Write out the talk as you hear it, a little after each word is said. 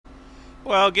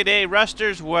Well, g'day,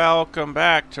 Rusters. Welcome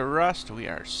back to Rust. We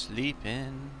are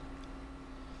sleeping.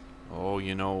 Oh,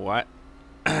 you know what?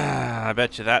 I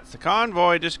bet you that's the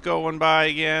convoy just going by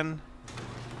again.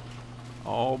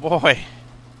 Oh, boy.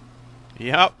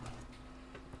 Yep.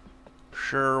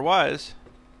 Sure was.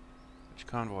 Which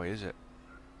convoy is it?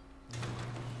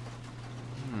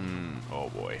 Oh,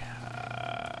 boy.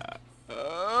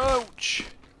 Ouch.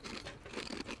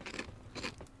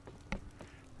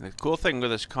 The cool thing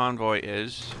with this convoy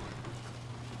is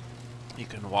you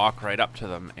can walk right up to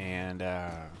them and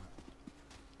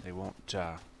they won't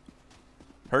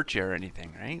hurt you or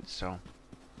anything, right? So,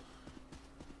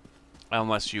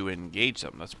 unless you engage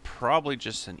them. That's probably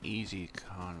just an easy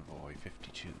convoy,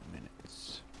 52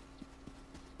 minutes.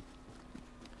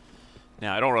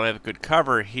 Now, I don't really have good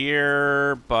cover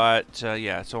here, but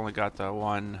yeah, it's only got the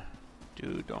one...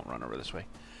 Dude, don't run over this way.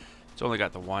 It's only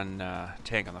got the one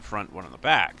tank on the front, one on the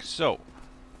back. So,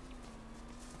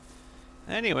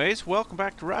 anyways, welcome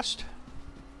back to Rust.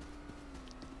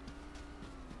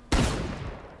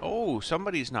 Oh,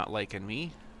 somebody's not liking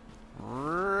me.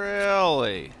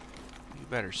 Really? You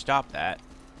better stop that.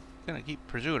 You're gonna keep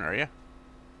pursuing, are you?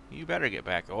 You better get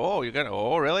back. Oh, you're gonna...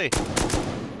 Oh, really?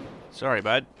 Sorry,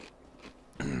 bud.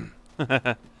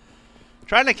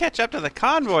 Trying to catch up to the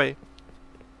convoy.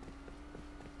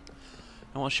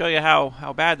 And we'll show you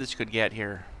how bad this could get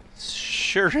here.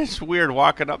 Sure is weird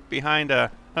walking up behind a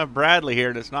Bradley here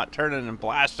and it's not turning and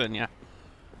blasting you.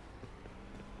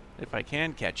 If I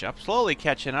can catch up. Slowly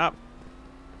catching up.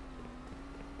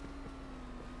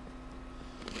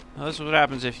 Now, this is what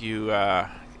happens if you get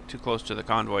too close to the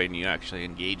convoy and you actually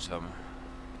engage them.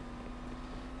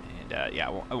 And yeah,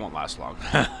 it won't last long.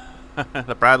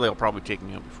 The Bradley will probably take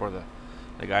me out before the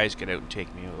guys get out and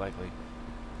take me out, likely.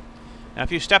 Now,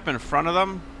 if you step in front of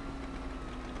them,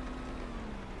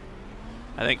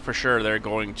 I think for sure they're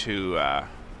going to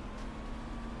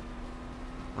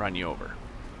run you over.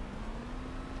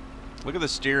 Look at the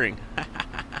steering.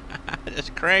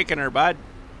 Just cranking her, bud.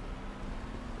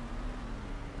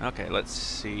 Okay, let's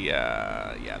see.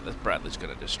 Yeah, this Bradley's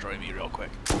going to destroy me real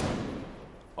quick.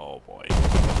 Oh, boy.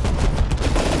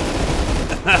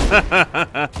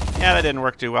 Yeah, that didn't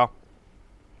work too well.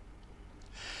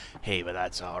 Hey, but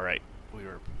that's all right. We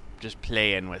were just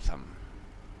playing with them.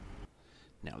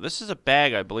 Now, this is a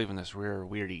bag, I believe, in this rear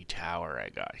weirdy tower I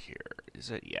got here.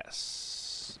 Is it?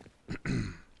 Yes.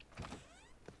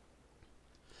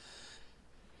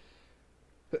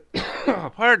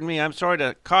 Pardon me, I'm sorry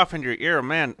to cough into your ear,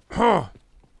 man.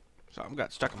 Something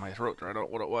got stuck in my throat there. I don't know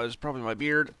what it was. Probably my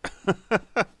beard.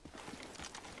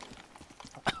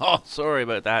 Oh, sorry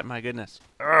about that. My goodness.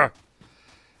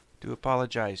 Do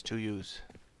apologize to yous.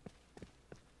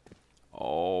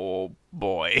 Oh,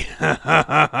 boy.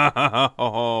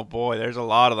 Oh, boy. There's a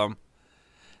lot of them.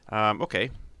 Okay.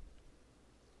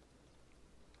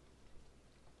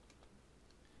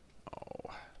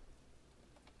 Oh.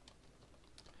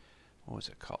 What was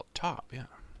it called? Top, yeah.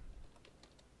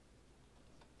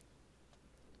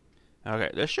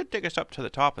 Okay, this should take us up to the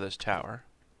top of this tower,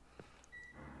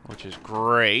 which is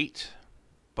great,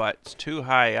 but it's too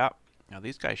high up. Now,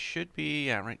 these guys should be,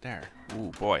 yeah, right there.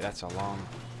 Ooh, boy, that's a long...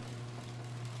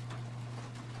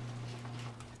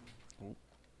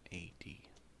 80.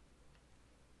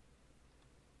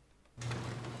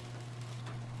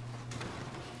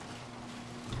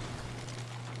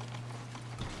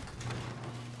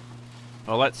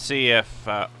 Well, let's see if...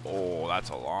 oh, that's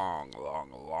a long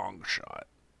shot.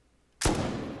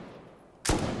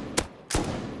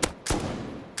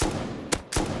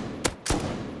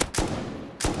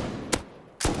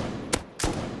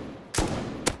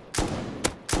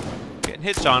 Getting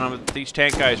hits on them. These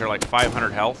tank guys are like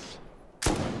 500 health.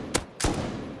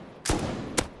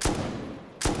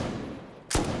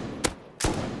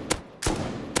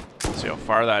 See how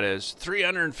far that is.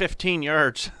 315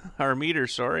 yards. Or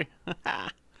meters, sorry.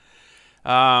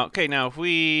 Okay, now if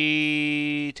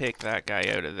we take that guy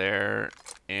out of there,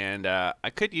 and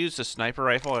I could use the sniper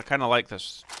rifle. I kind of like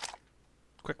this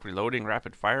quick reloading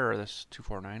rapid fire, or this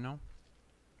 249 now.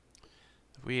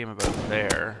 If we aim about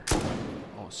there,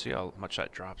 oh, see how much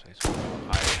that drops. I just go a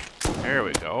little higher. There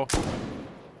we go.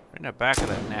 Right in the back of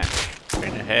the neck. Right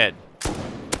in the head.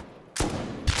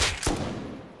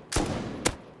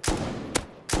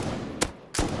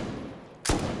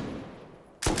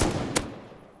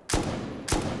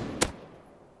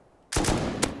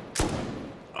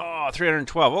 Oh,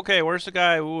 312. Okay, where's the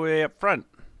guy way up front?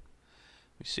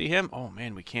 We see him? Oh,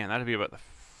 man, we can. That'd be about the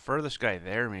furthest guy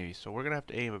there, maybe. So we're going to have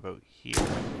to aim about here.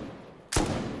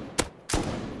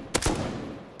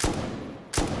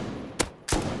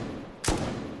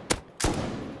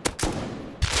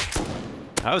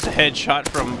 That was a headshot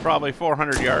from probably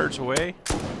 400 yards away.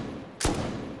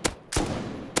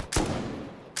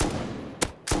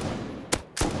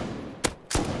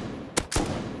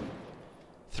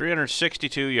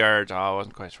 $362 yards. Oh, it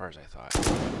wasn't quite as far as I thought.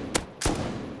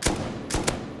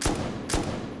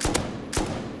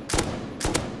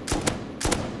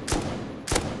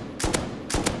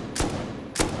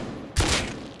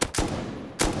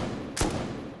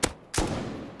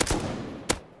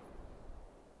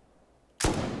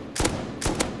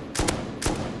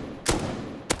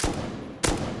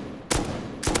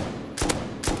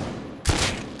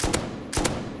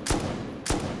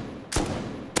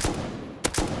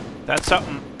 That's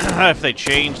something, if they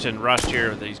changed and rushed here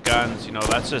with these guns, you know,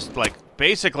 that's just like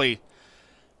basically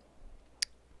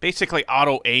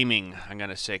auto-aiming, I'm going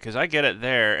to say, because I get it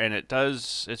there and it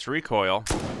does its recoil,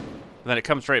 and then it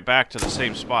comes right back to the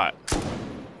same spot.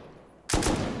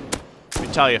 Let me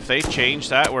tell you, if they changed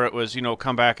that where it was, you know,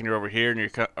 come back and you're over here, and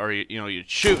you know, you'd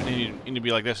shoot and you'd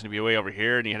be like this and you'd be way over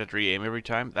here and you had to re-aim every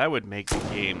time, that would make the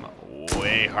game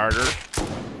way harder.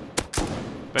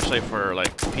 Especially for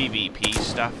like PvP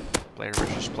stuff. Player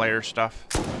versus player stuff.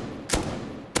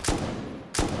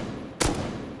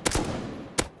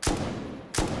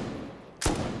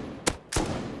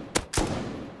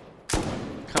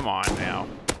 Come on now.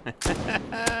 I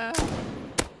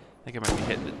think I might be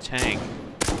hitting the tank.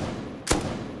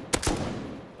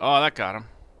 Oh, that got him.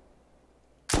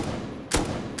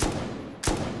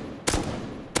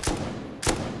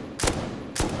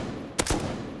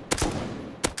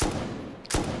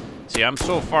 See, I'm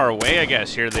so far away, I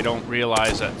guess, here they don't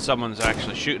realize that someone's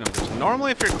actually shooting them. Because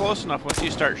normally if you're close enough, once you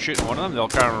start shooting one of them, they'll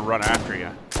kind of run after you.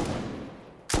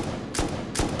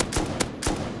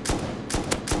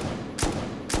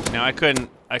 Now I couldn't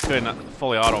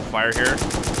fully auto fire here,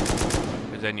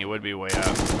 because then you would be way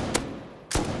up.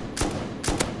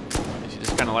 If you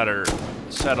just kind of let her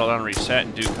settle down, reset,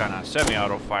 and do kind of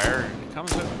semi-auto fire, it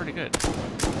comes out pretty good.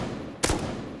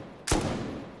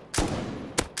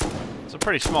 It's a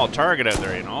pretty small target out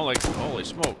there, you know, like, holy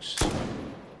smokes.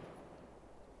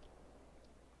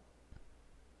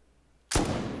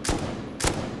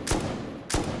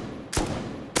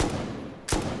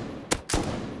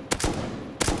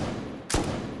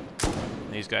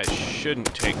 These guys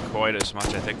shouldn't take quite as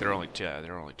much. I think they're only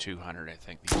 200, I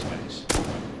think, these guys.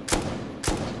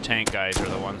 The tank guys are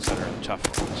the ones that are the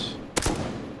tough ones.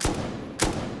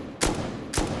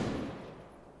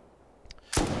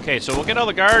 Okay, so we'll get all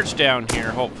the guards down here,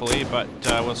 hopefully, but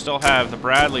we'll still have the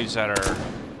Bradleys that are,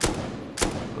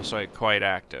 looks like, quite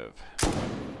active.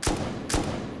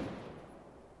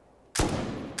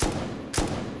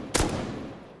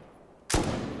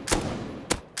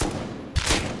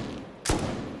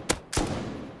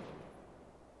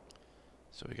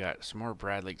 So we got some more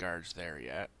Bradley guards there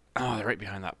yet. Oh, they're right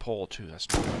behind that pole, too. That's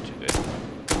not going to be too good.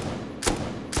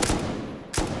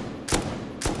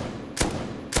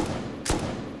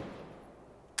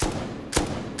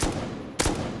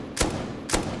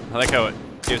 I like how it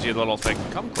gives you a little thing.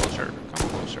 Come closer, come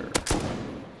closer.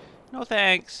 No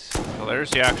thanks. Well,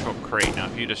 there's the actual crate. Now,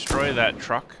 if you destroy that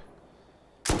truck,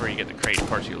 where you get the crate, of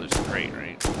course you lose the crate,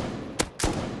 right?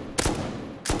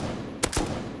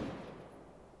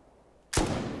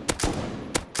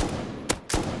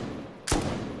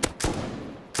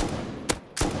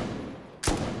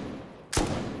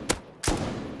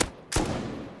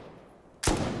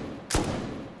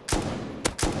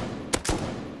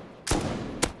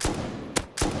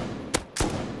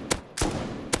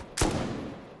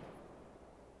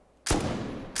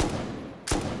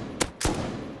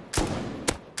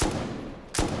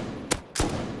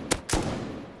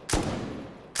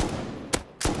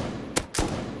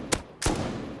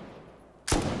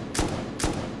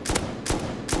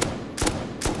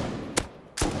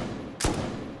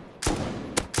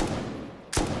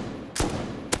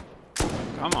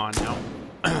 Come on now.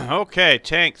 Okay,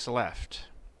 tanks left.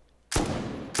 And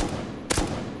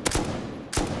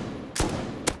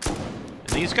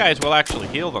these guys will actually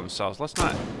heal themselves. Let's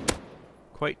not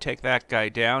quite take that guy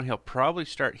down. He'll probably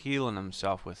start healing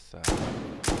himself with some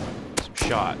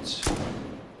shots.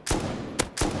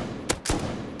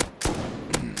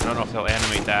 I don't know if they'll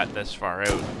animate that this far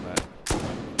out, but...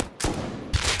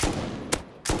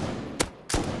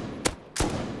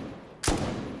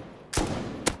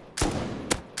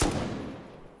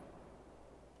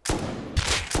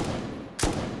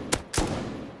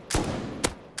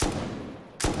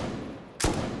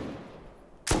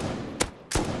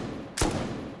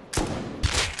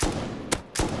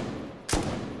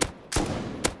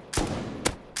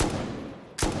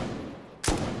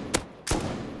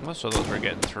 Most of those are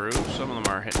getting through. Some of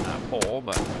them are hitting that pole,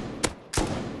 but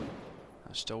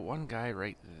There's still one guy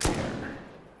right there. I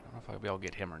don't know if I'll be able to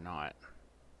get him or not.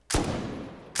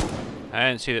 I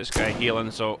didn't see this guy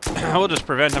healing, so we'll just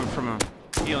prevent him from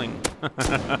healing.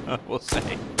 We'll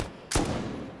say.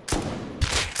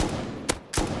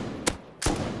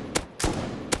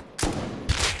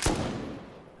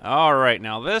 All right,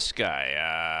 now this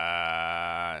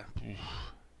guy.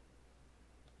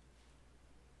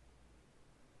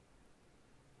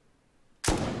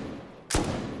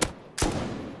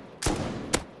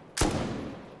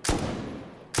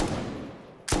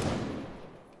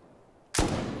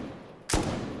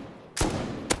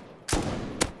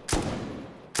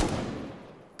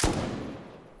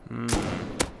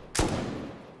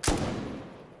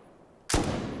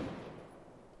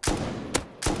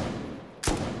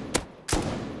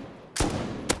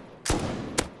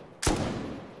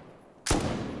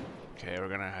 Okay, we're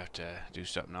gonna have to do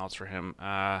something else for him.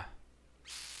 We'll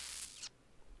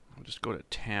just go to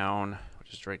town,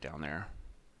 which is right down there.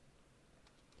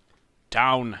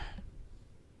 Down.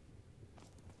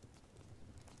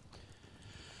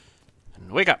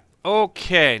 And wake up.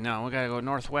 Okay, now we gotta go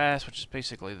northwest, which is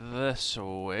basically this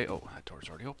way. Oh, that door's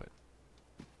already open.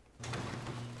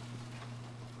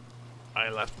 I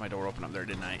left my door open up there,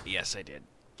 didn't I? Yes, I did.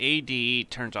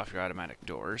 AD turns off your automatic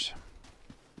doors.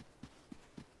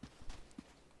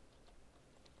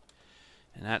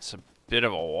 And that's a bit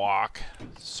of a walk,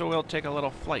 so we'll take a little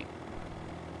flight.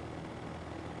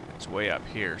 It's way up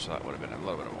here, so that would have been a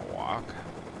little bit of a walk.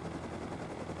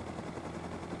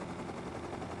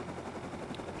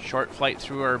 Short flight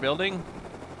through our building?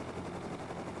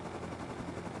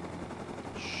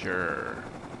 Sure.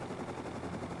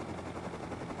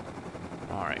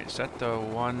 Alright, is that the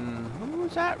one...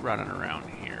 Who's that running around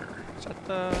here? Is that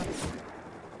the...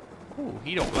 Oh,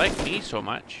 he don't like me so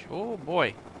much. Oh,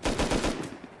 boy.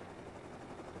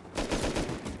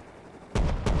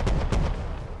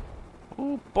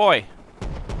 Oh, boy.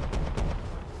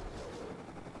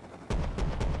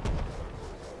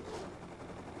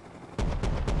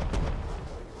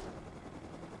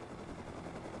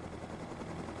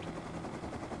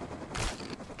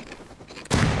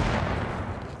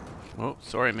 Oh,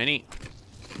 sorry, Minnie.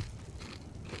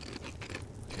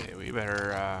 Okay, we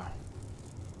better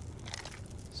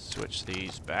switch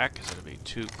these back because it'll be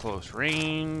too close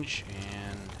range,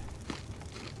 and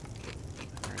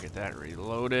better get that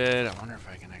reloaded. I wonder if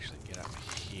I can actually get up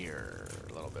here.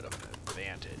 A little bit of an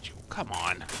advantage. Oh, come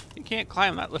on. You can't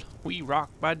climb that little wee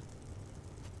rock, bud.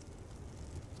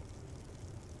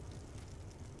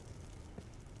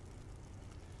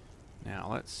 Now,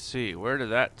 let's see. Where did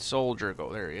that soldier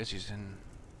go? There he is. He's in...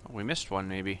 Oh, we missed one,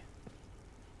 maybe.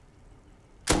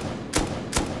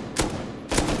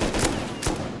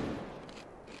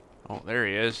 Oh, there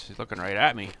he is. He's looking right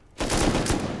at me.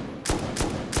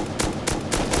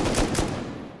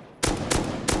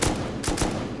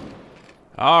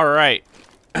 All right.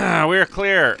 We're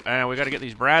clear. We got to get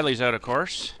these Bradleys out, of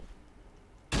course.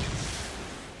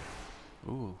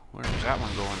 Ooh, where's that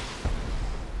one going?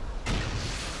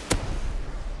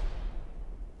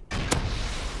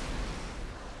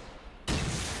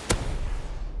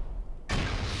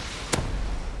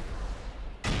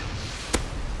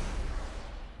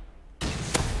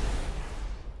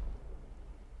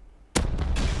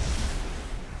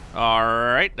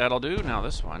 Alright, that'll do. Now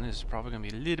this one is probably going to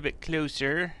be a little bit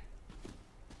closer.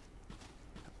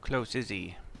 How close is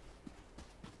he?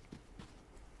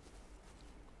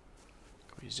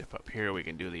 If we zip up here, we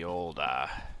can do the old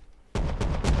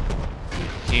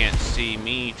can't see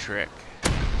me trick.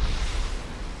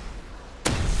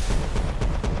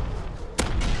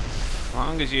 As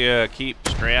long as you keep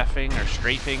strafing, or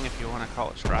strafing, if you want to call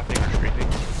it strafing or strafing,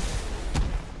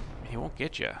 he won't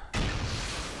get you.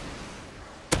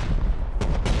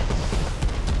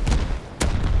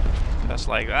 Just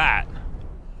like that.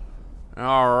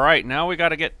 Alright, now we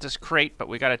gotta get this crate, but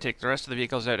we gotta take the rest of the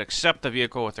vehicles out except the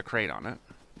vehicle with the crate on it.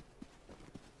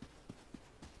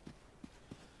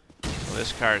 So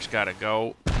this car's gotta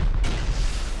go.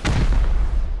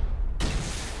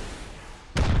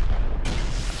 I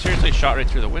seriously shot right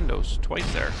through the windows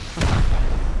twice there.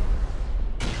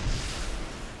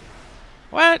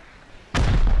 What?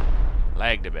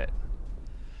 Lagged a bit.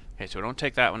 Okay, so we don't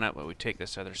take that one out, but we take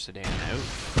this other sedan out.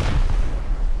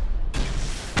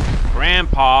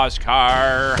 Grandpa's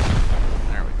car.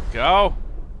 There we go.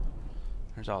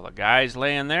 There's all the guys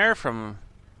laying there from...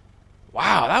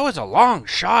 Wow, that was a long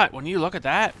shot when you look at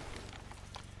that.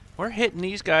 We're hitting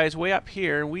these guys way up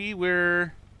here, and we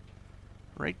were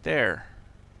right there.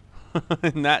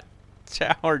 In that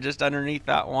tower just underneath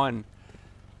that one.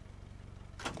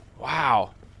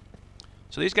 Wow.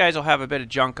 So these guys will have a bit of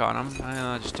junk on them.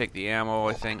 I'll just take the ammo,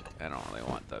 I think. I don't really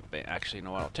want the... Actually, you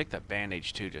know what? I'll take that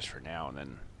bandage too just for now, and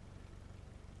then...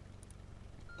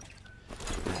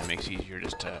 It makes it easier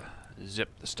just to zip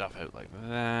the stuff out like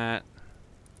that.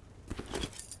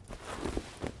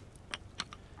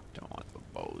 Don't want the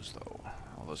bows, though.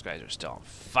 All those guys are still on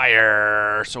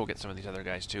fire. So we'll get some of these other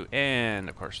guys too. And,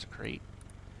 of course, the crate.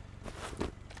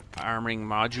 Arming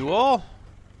module.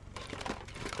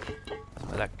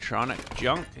 Electronic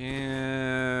junk.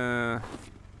 Yeah.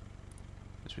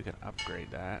 Guess we can upgrade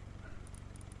that.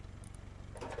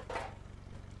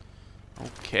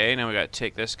 Okay, now we gotta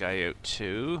take this guy out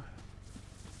too.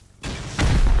 That's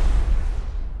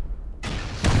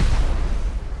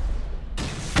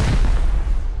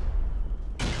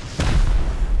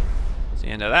the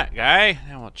end of that guy.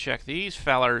 Now we'll check these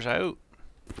fellers out.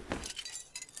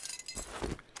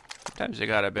 Sometimes they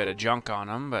got a bit of junk on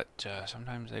them, but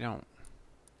sometimes they don't.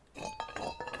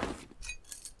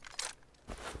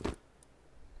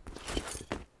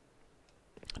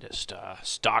 Just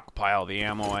stockpile the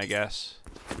ammo, I guess.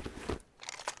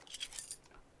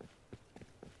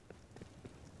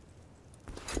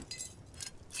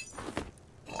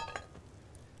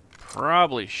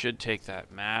 Probably should take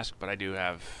that mask, but I do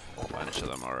have a bunch of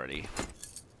them already.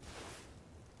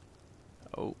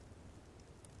 Oh.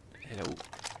 Hello.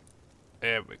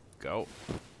 There we go.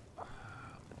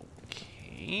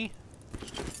 Okay.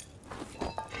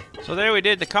 So there we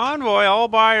did the convoy all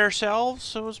by ourselves,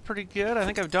 so it was pretty good. I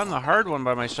think I've done the hard one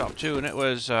by myself too, and it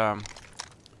was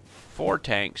 4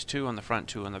 tanks, 2 on the front,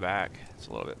 2 on the back. It's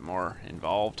a little bit more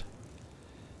involved.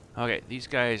 Okay, these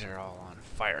guys are all on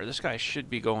fire. This guy should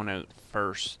be going out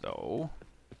first, though.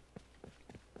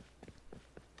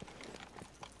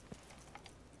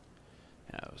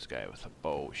 Yeah, this guy with a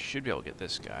bow should be able to get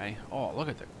this guy. Oh, look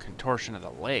at the contortion of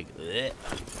the leg. Blech.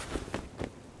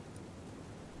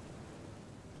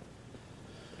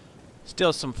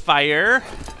 Still some fire,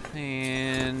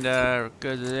 and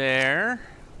good there.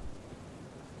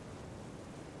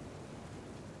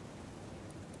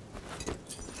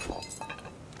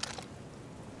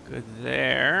 Good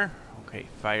there. Okay,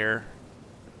 fire.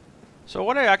 So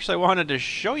what I actually wanted to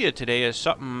show you today is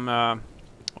something.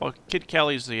 Well, Kid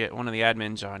Kelly's one of the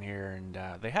admins on here, and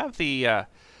they have the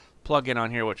plug-in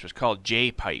on here, which was called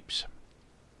J-pipes.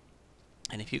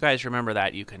 And if you guys remember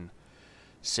that, you can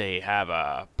say have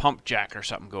a pump jack or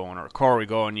something going, or a quarry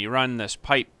going. You run this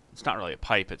pipe. It's not really a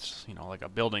pipe. It's, you know, like a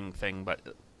building thing, but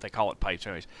they call it pipes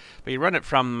anyways. But you run it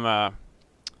from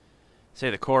say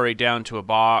the quarry down to a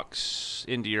box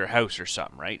into your house or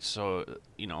something, right? So,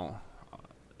 you know,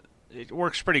 it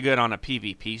works pretty good on a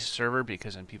PvP server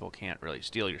because then people can't really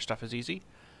steal your stuff as easy,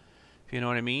 if you know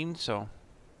what I mean. So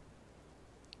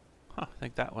I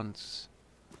think that one's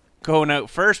going out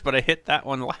first, but I hit that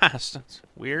one last. That's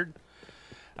weird.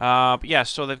 But yeah,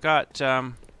 so they've got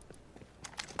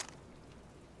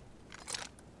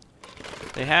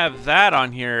they have that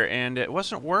on here, and it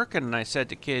wasn't working. And I said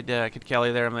to Kid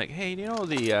Kelly there, I'm like, hey, do you know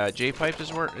the J-pipe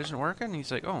isn't working? And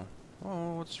he's like, oh,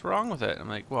 what's wrong with it? I'm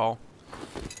like, well,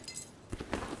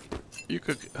 you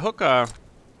could hook a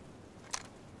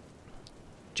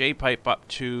J-pipe up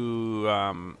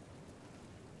to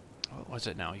what was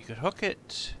it now? You could hook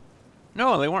it.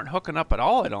 No, they weren't hooking up at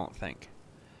all, I don't think.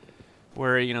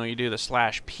 Where, you know, you do the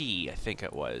 /P, I think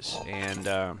it was,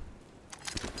 and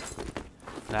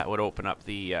that would open up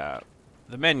the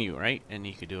menu, right? And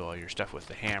you could do all your stuff with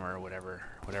the hammer or whatever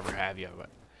have you. But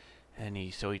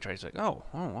so he tries like, oh,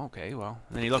 okay, well.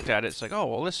 And then he looked at it. It's like, oh,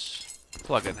 well, this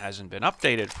plugin hasn't been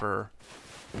updated for,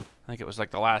 I think it was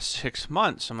like the last 6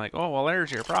 months. I'm like, oh, well,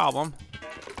 there's your problem.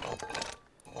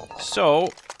 So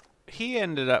he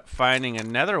ended up finding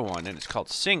another one, and it's called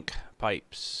Sync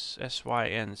pipes,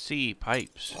 SYNC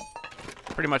pipes.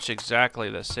 Pretty much exactly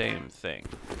the same thing.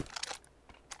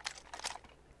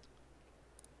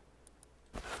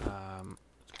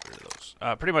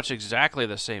 Pretty much exactly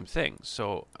the same thing.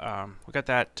 So we got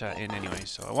that in anyway.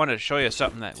 So I wanted to show you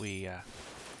something that we have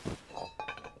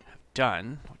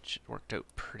done, which worked out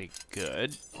pretty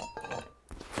good.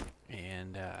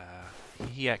 And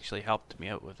he actually helped me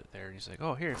out with it there. And he's like,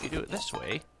 oh, here, if you do it this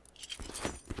way,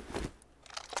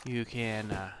 you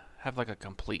can have like a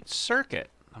complete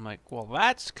circuit. I'm like, well,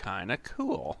 that's kind of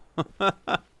cool.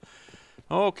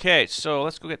 Okay, so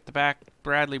let's go get the back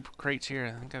Bradley crates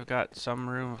here. I think I've got some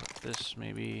room for this,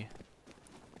 maybe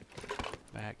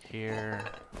back here.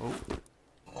 Oh,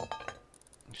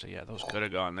 actually, yeah, those could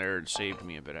have gone there and saved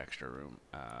me a bit extra room.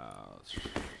 Oh,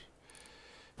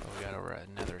 we got over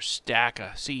another stack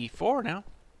of C4 now.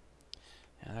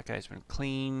 Yeah, that guy's been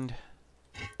cleaned.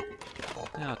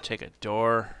 Now I'll take a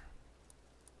door.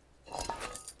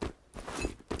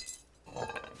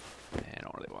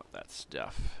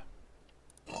 stuff.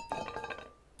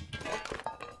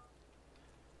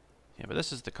 Yeah, but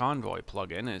this is the convoy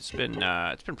plug-in. It's been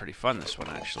pretty fun, this one,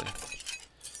 actually.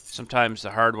 Sometimes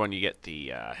the hard one, you get the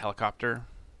helicopter.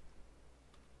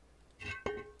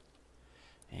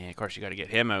 And of course, you got to get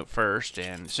him out first.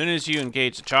 And as soon as you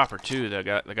engage the chopper, too,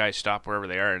 the guys stop wherever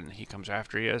they are, and he comes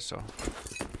after you. So,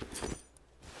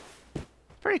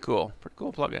 pretty cool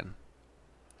plug-in.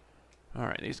 All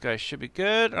right, these guys should be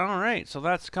good. All right, so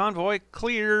that's convoy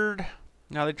cleared.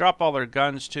 Now they drop all their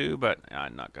guns too, but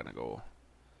I'm not gonna go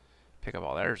pick up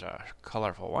all. There's a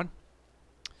colorful one.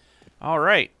 All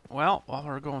right, well, while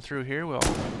we're going through here, we'll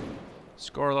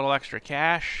score a little extra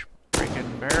cash,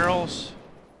 breaking barrels.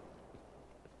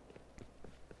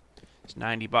 It's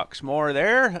 90 bucks more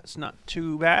there. That's not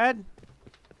too bad.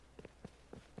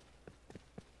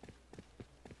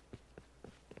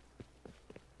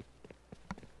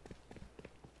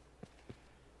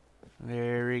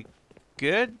 Very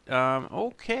good.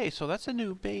 Okay, so that's a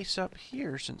new base up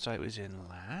here since I was in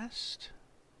last.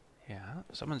 Yeah,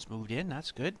 someone's moved in.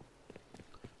 That's good.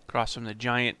 Across from the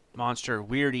giant monster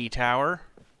Weirdy Tower.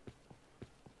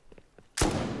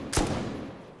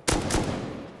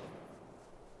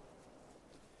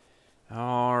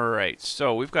 Alright,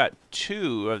 so we've got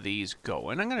 2 of these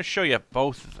going. I'm going to show you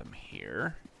both of them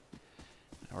here.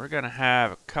 We're going to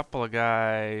have a couple of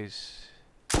guys...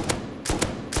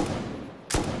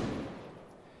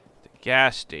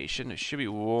 gas station. There should be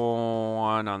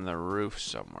one on the roof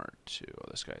somewhere too.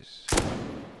 Oh, this guy's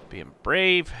being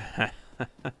brave.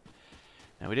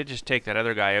 Now we did just take that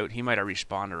other guy out. He might have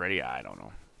respawned already. I don't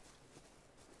know.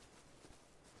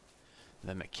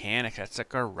 The mechanic. That's a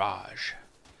garage.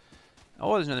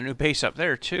 Oh, there's another new base up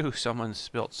there too. Someone's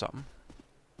built something.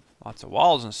 Lots of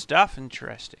walls and stuff.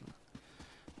 Interesting.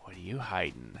 What are you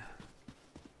hiding?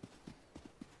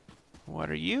 What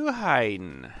are you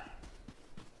hiding?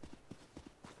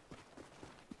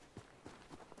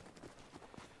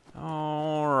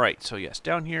 Alright, so yes,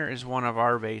 down here is one of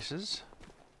our bases.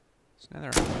 It's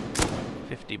another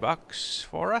 50 bucks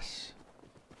for us.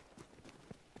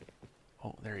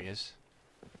 Oh, there he is.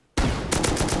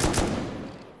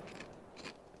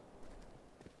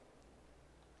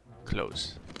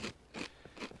 Close.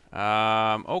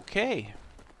 Okay.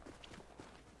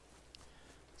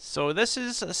 So this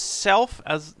is a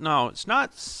no, it's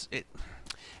not,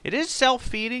 it is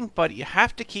self-feeding, but you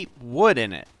have to keep wood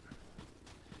in it.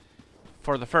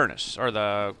 For the furnace, or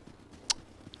the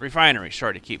refinery,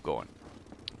 sorry to keep going.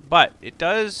 But it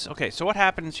does, okay, so what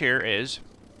happens here is,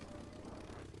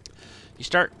 you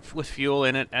start with fuel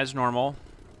in it as normal,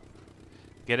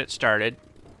 get it started,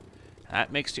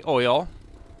 that makes the oil,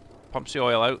 pumps the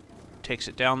oil out, takes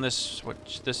it down this,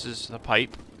 this is the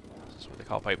pipe, this is what they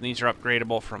call pipe, and these are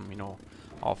upgradable from, you know,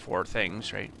 all 4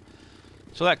 things, right?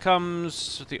 So that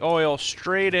comes with the oil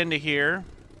straight into here,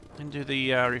 into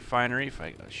the refinery, if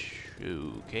I go,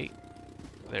 okay,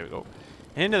 there we go.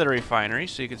 Into the refinery,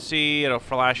 so you can see it'll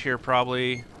flash here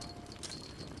probably.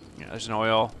 Yeah, there's an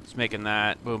oil. It's making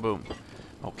that. Boom, boom.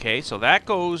 Okay, so that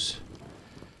goes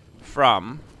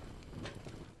from...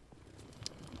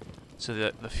 So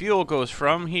the fuel goes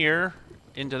from here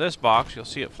into this box. You'll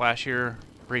see it flash here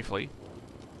briefly.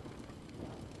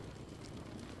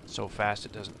 So fast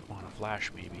it doesn't want to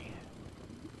flash, maybe.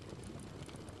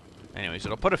 Anyways,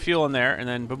 it'll put a fuel in there, and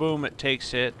then boom, it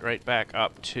takes it right back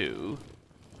up to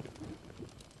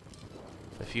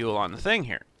the fuel on the thing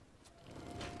here.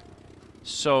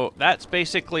 So that's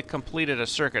basically completed a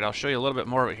circuit. I'll show you a little bit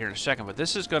more of it here in a second, but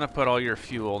this is going to put all your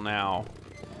fuel now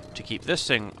to keep this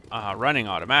thing running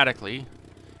automatically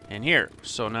in here.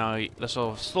 So now this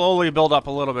will slowly build up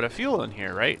a little bit of fuel in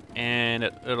here, right? And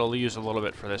it'll use a little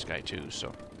bit for this guy too.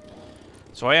 So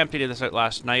I emptied this out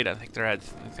last night. I think there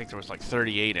was like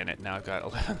 38 in it. Now I've got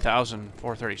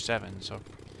 11,437. So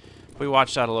if we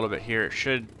watch that a little bit here, it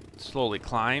should slowly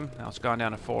climb. Now it's gone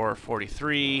down to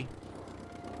 443,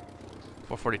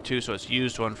 442. So it's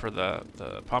used one for the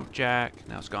pump jack.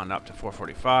 Now it's gone up to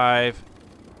 445.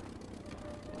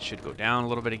 It should go down a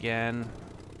little bit again.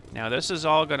 Now this is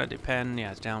all going to depend.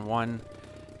 Yeah, it's down 1.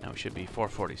 Now it should be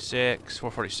 446,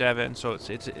 447. So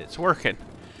it's working.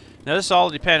 Now this all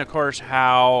depends, of course,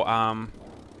 how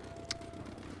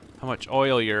much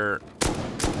oil you're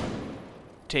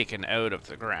taking out of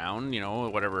the ground, you know,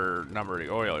 whatever number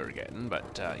of oil you're getting.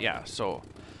 But yeah, so,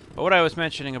 but what I was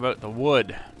mentioning about the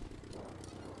wood,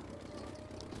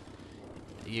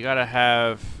 you gotta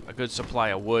have a good supply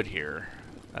of wood here.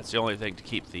 That's the only thing to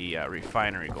keep the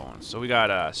refinery going. So we got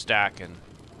a stack and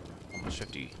almost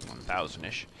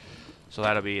 51,000-ish. So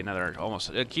that'll be another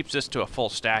almost, it keeps this to a full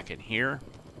stack in here.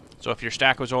 So if your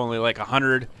stack was only like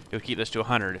 100, it would keep this to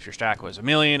 100. If your stack was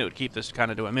 1,000,000, it would keep this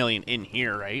kind of to 1,000,000 in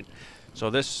here, right? So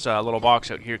this little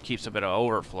box out here keeps a bit of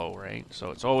overflow, right?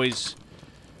 So it's always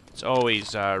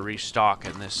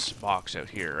restocking this box out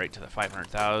here, right to the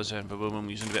 500,000. Boom, boom, boom,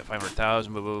 using a bit.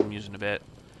 500,000. Boom, boom, using a bit.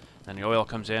 Then the oil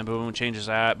comes in. Boom, changes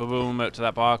that. Boom, boom, out to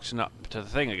that box and up to the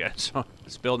thing again. So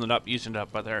it's building it up, using it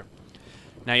up right there.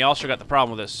 Now you also got the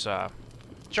problem with this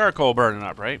charcoal burning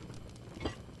up, right?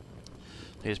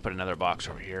 You just put another box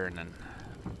over here and then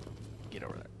get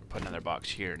over there. Put another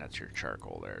box here, and that's your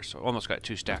charcoal there. So almost got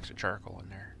 2 stacks of charcoal in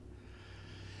there.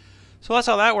 So that's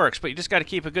how that works. But you just got to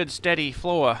keep a good steady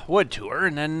flow of wood to her,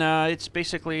 and then it's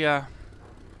basically an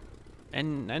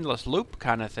endless loop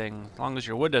kind of thing, as long as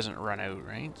your wood doesn't run out,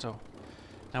 right? So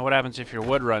now what happens if your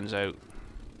wood runs out?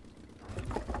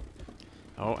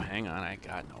 Oh, hang on, I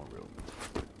got no room.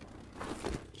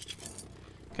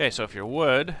 Okay, so if your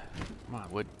wood, come on,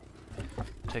 wood.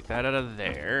 Take that out of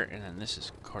there, and then this is,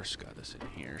 of course, got this in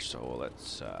here. So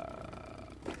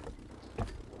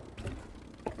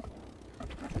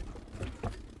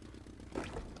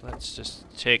let's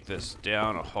just take this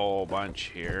down a whole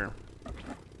bunch here.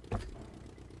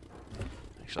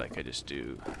 Actually, I could just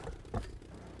do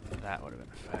that. Would have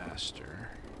been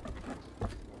faster.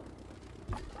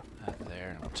 That there,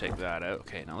 and we'll take that out.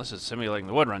 Okay, now this is simulating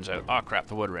the wood runs out. Oh crap,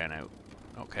 the wood ran out.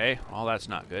 Okay, well that's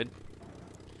not good.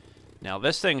 Now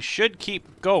this thing should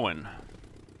keep going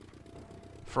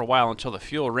for a while until the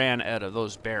fuel ran out of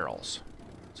those barrels.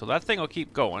 So that thing will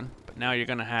keep going, but now you're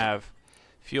going to have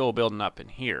fuel building up in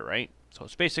here, right? So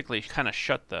it's basically kind of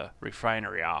shut the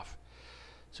refinery off.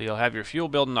 So you'll have your fuel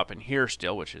building up in here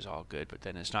still, which is all good, but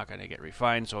then it's not going to get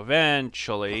refined. So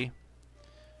eventually,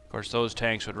 of course, those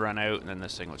tanks would run out and then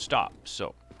this thing would stop.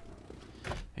 So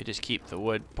you just keep the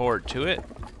wood poured to it.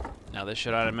 Now this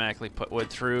should automatically put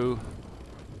wood through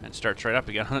and starts right up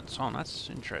again on its own. That's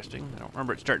interesting. I don't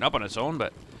remember it starting up on its own,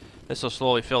 but this will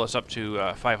slowly fill us up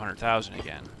to 500,000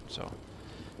 again. So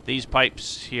these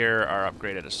pipes here are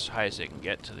upgraded as high as they can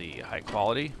get to the high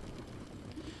quality.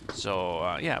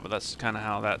 So yeah, but that's kind of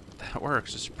how that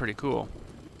works. It's pretty cool.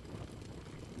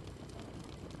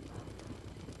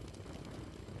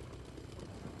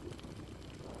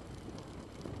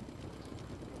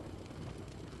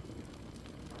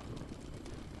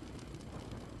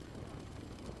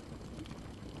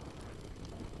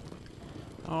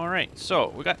 Alright, so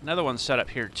we got another one set up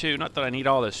here too. Not that I need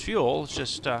all this fuel, it's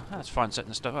just it's fun setting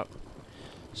this stuff up.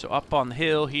 So up on the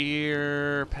hill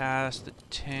here, past the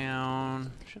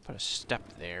town. Should put a step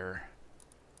there.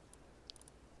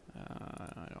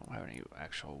 I don't have any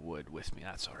actual wood with me.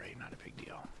 That's alright, not a big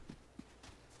deal.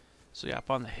 So yeah,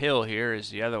 up on the hill here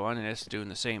is the other one, and it's doing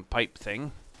the same pipe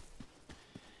thing.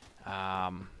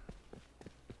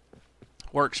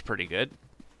 Works pretty good.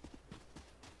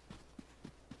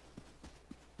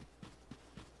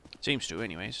 Seems to,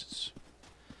 anyways. It's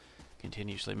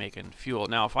continuously making fuel.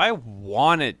 Now, if I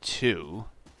wanted to,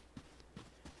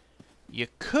 you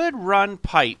could run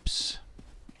pipes.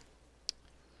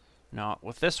 Now,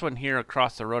 with this one here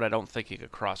across the road, I don't think you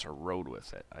could cross a road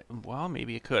with it. Well,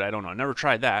 maybe you could. I don't know. I never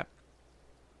tried that.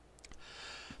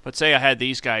 But say I had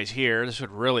these guys here. This would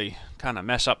really kind of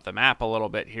mess up the map a little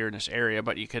bit here in this area.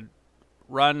 But you could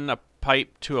run a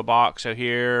pipe to a box out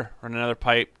here, run another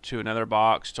pipe to another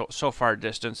box, so far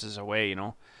distances away, you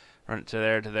know, run it to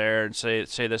there, and say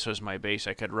this was my base,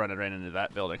 I could run it right into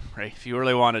that building, right? If you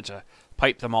really wanted to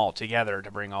pipe them all together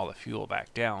to bring all the fuel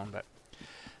back down. But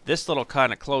this little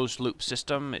kind of closed loop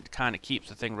system, it kind of keeps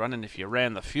the thing running. If you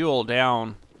ran the fuel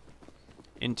down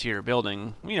into your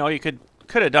building, you know, you could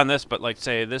have done this, but like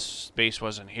say this base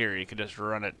wasn't here, you could just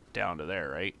run it down to there,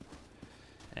 right?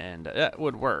 And that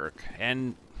would work.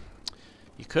 And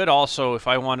you could also, if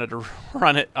I wanted to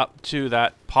run it up to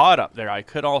that pod up there, I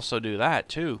could also do that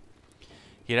too.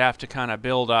 You'd have to kind of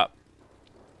build up.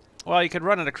 Well, you could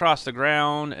run it across the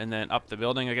ground and then up the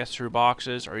building, I guess, through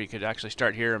boxes. Or you could actually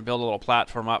start here and build a little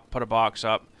platform up, put a box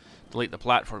up, delete the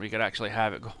platform. You could actually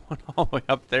have it going all the way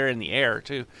up there in the air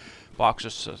too.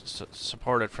 Boxes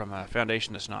supported from a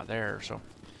foundation that's not there. So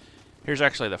here's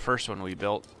actually the first one we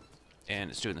built,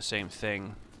 and it's doing the same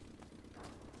thing.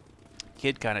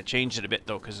 Kid kind of changed it a bit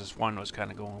though, because this one was kind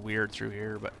of going weird through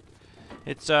here, but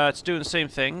it's doing the same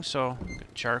thing. So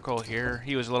got charcoal here.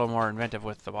 He was a little more inventive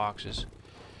with the boxes.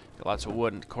 Got lots of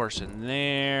wood, of course, in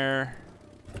there.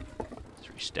 Let's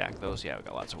restack those. Yeah, we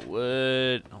got lots of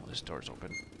wood. Oh, this door's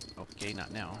open. Okay,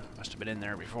 not now. Must have been in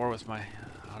there before with my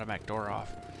automatic door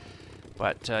off.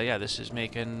 But yeah, this is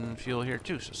making fuel here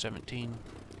too. So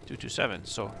 17,227.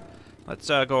 So let's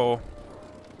go.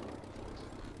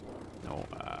 No.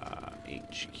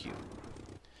 HQ.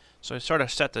 So I sort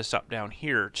of set this up down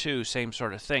here too, same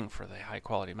sort of thing for the high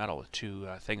quality metal with two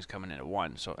things coming into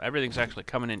one. So everything's actually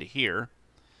coming into here.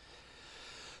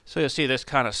 So you'll see this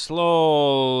kind of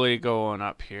slowly going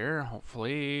up here,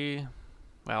 hopefully.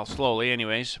 Well, slowly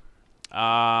anyways.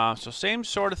 So same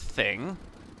sort of thing.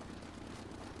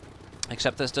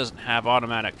 Except this doesn't have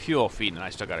automatic fuel feed, and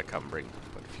I still got to come put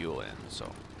fuel in. So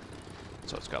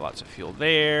it's got lots of fuel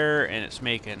there, and it's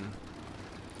making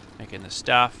the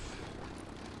stuff.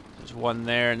 There's one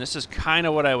there, and this is kind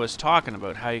of what I was talking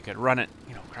about, how you could run it,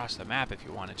 you know, across the map if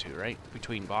you wanted to, right?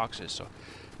 Between boxes. So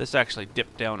this actually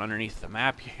dipped down underneath the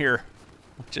map here,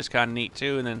 which is kind of neat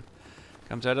too, and then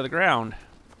comes out of the ground.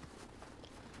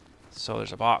 So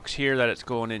there's a box here that it's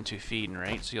going into feeding,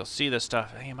 right? So you'll see this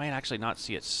stuff. You might actually not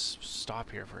see it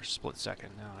stop here for a split second.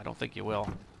 No, I don't think you will.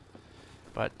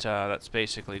 But that's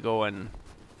basically going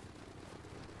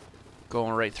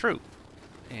right through.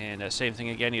 And same thing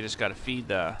again. You just got to feed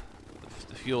the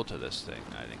fuel to this thing.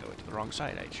 I think I went to the wrong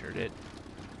side. I sure did.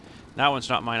 That one's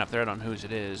not mine up there. I don't know whose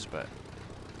it is, but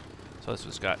so this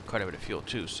one's got quite a bit of fuel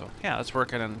too. So yeah, that's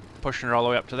working and pushing it all the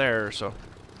way up to there. So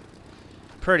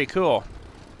pretty cool.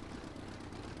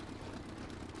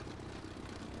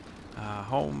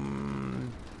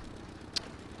 Home.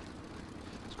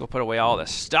 Let's go put away all the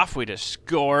stuff we just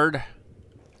scored.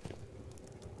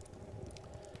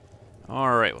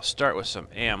 Alright, we'll start with some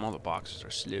ammo. The boxes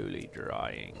are slowly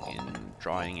drying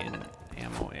in.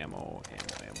 Ammo.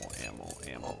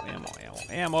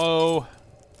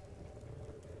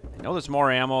 I know there's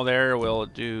more ammo there. We'll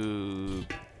do...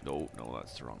 No,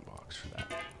 that's the wrong box for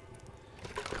that.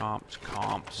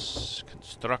 Comps,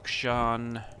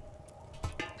 construction.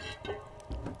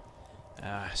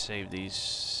 Save these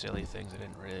silly things I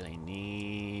didn't really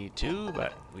need to,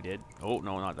 but we did. Oh,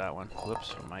 no, not that one.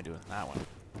 Whoops, what am I doing? That one.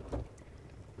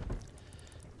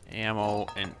 Ammo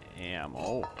and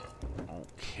ammo.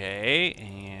 Okay,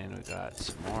 and we got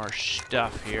some more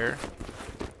stuff here.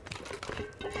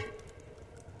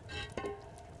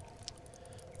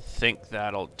 Think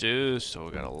that'll do. So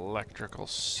we got electrical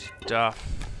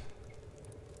stuff.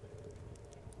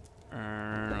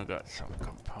 And we got some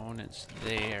components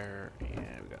there,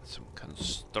 and we got some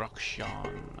construction,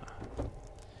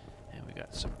 and we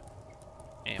got some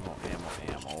ammo,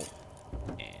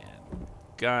 and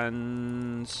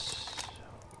guns.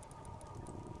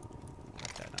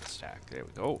 Let that not stack. There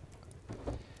we go.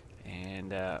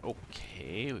 And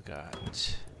okay, we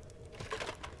got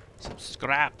some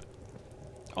scrap.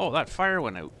 Oh, that fire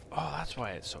went out. Oh, that's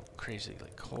why it's so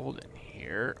crazily cold in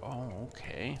here. Oh,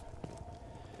 okay.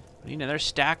 Need another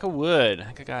stack of wood.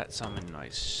 I think I got some in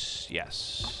nice.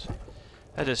 Yes.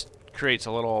 That just creates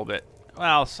a little bit.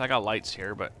 Well, I got lights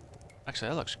here, but actually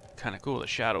that looks kind of cool, the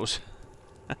shadows.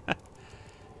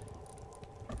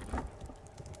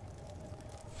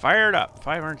 Fired up.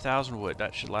 500,000 wood.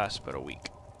 That should last about a week.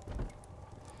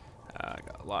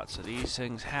 Got lots of these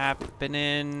things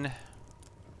happening.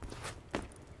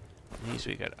 These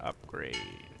we got to upgrade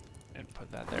and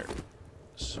put that there.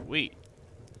 Sweet.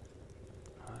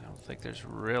 I don't think there's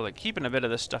really keeping a bit of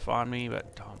this stuff on me,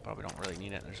 but probably don't really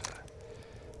need it. There's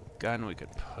a gun we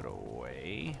could put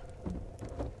away.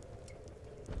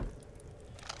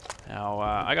 Now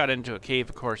I got into a cave,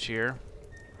 of course, here.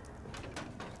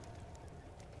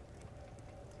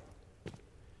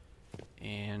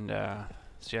 And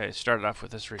see, I started off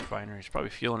with this refinery. It's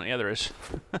probably fueling it. Yeah, there is.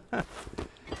 And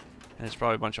there's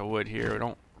probably a bunch of wood here. We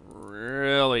don't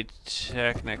really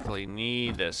technically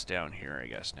need this down here, I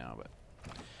guess, now, but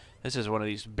this is one of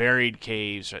these buried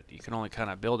caves that you can only kind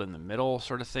of build in the middle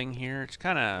sort of thing here. It's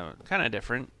kind of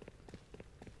different.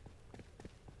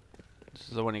 This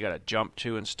is the one you got to jump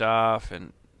to and stuff,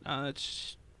 and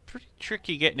it's pretty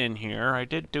tricky getting in here. I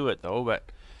did do it, though,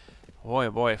 but boy,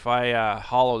 oh boy, if I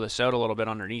hollow this out a little bit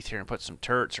underneath here and put some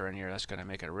turrets in here, that's going to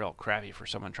make it real crappy for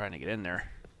someone trying to get in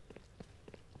there.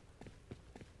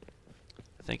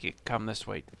 I think you come this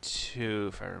way too,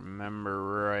 if I remember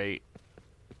right.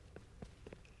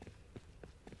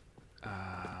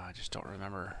 I just don't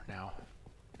remember now.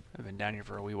 I've been down here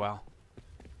for a wee while.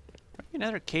 Maybe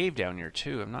another cave down here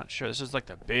too. I'm not sure. This is like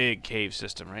the big cave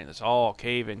system, right? It's all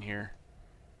cave in here.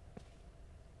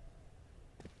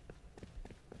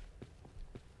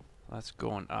 That's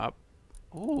going up.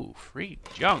 Ooh, free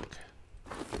junk.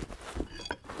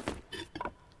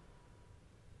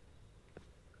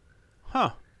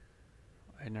 Huh.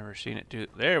 I'd never seen it do.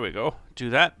 There we go. Do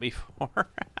that before.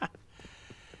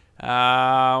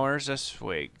 Where's this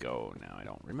way go now? I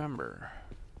don't remember.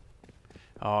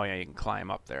 Oh, yeah, you can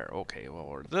climb up there. Okay,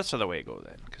 well, this other way go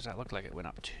then, because that looked like it went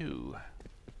up too.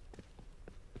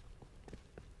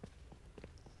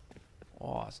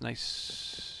 Oh, it's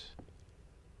nice.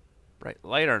 bright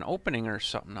light or an opening or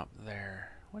something up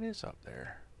there. What is up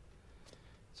there?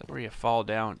 Is that where you fall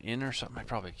down in or something? I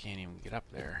probably can't even get up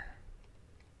there.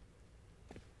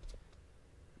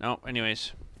 No,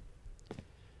 anyways.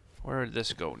 Where did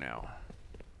this go now?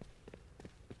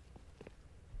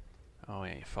 Oh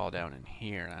yeah, you fall down in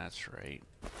here, that's right.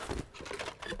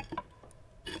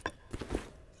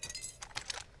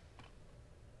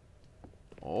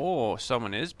 Oh,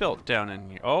 someone is built down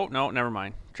in here. Oh, no, never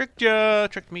mind. Tricked ya!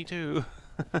 Tricked me too.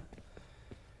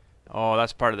 Oh,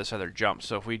 that's part of this other jump.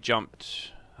 So if we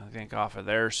jumped, I think, off of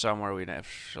there somewhere, we'd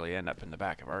actually end up in the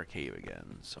back of our cave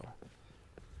again, so.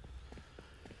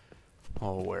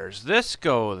 Oh, where's this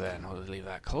go then? We'll leave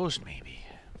that closed maybe.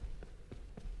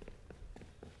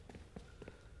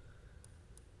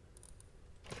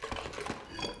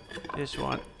 Just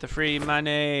want the free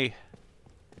money.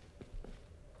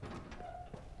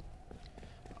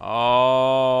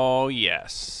 Oh,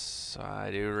 yes.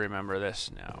 I do remember this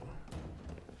now.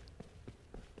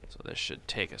 So this should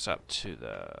take us up to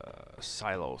the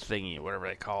silo thingy, whatever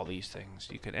they call these things.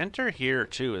 You can enter here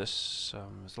too. This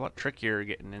is a lot trickier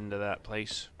getting into that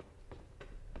place.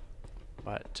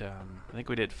 But I think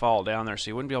we did fall down there,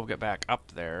 so you wouldn't be able to get back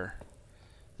up there.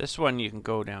 This one you can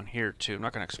go down here too. I'm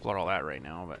not going to explore all that right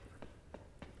now, but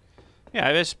yeah,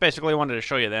 I just basically wanted to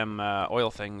show you them oil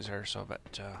things there. So,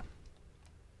 but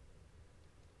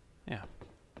yeah.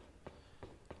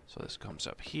 So this comes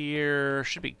up here.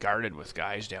 Should be guarded with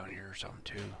guys down here or something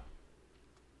too.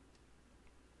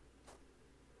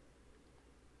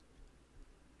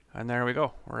 And there we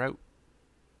go. We're out.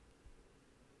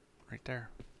 Right there.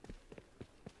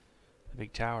 The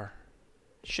big tower.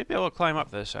 Should be able to climb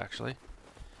up this actually.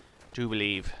 Do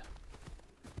believe.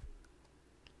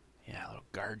 Yeah, a little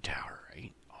guard tower,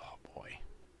 right? Oh boy.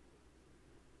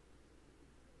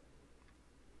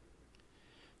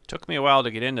 Took me a while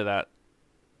to get into that.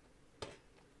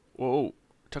 Whoa.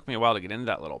 Took me a while to get into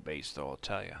that little base though, I'll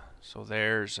tell you. So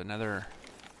there's another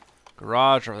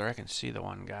garage over there. I can see the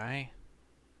one guy.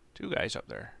 Two guys up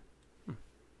there. There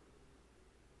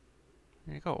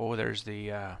you go. Oh, there's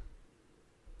the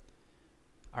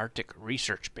Arctic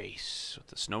Research Base with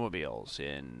the snowmobiles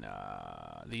in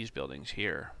these buildings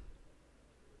here.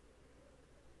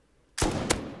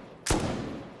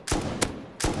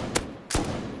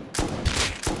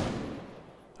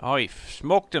 Oh, he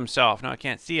smoked himself. Now I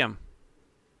can't see him.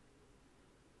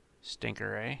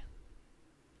 Stinker, eh?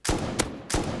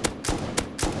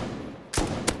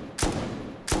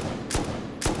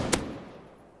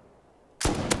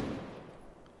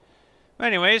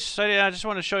 Anyways, I just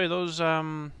want to show you those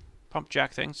pump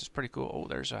jack things. It's pretty cool. Oh,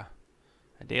 there's a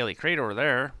daily crate over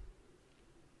there.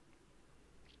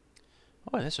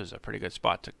 Oh, this is a pretty good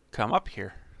spot to come up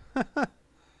here.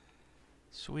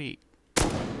 Sweet.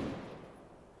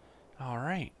 All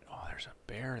right. Oh, there's a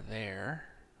bear there.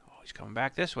 Oh, he's coming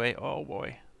back this way. Oh,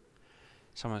 boy.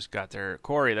 Someone's got their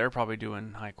quarry there, probably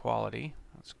doing high quality.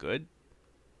 That's good.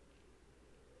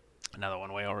 Another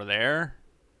one way over there.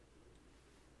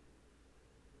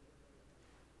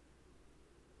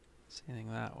 See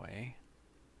anything that way?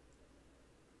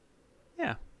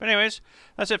 Yeah. But anyways,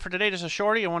 that's it for today. Just a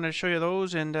shorty. I wanted to show you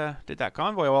those and did that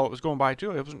convoy while it was going by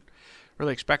too. I wasn't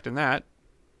really expecting that.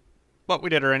 But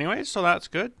we did her anyways, so that's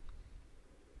good.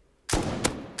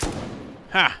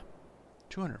 Ha!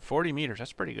 240 meters.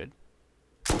 That's pretty good.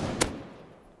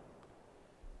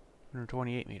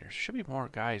 128 meters. Should be more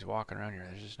guys walking around here.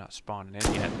 They're just not spawning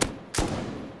in yet.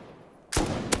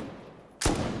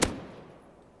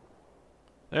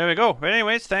 There we go. But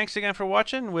anyways, thanks again for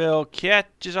watching. We'll catch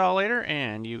you all later,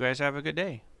 and you guys have a good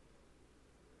day.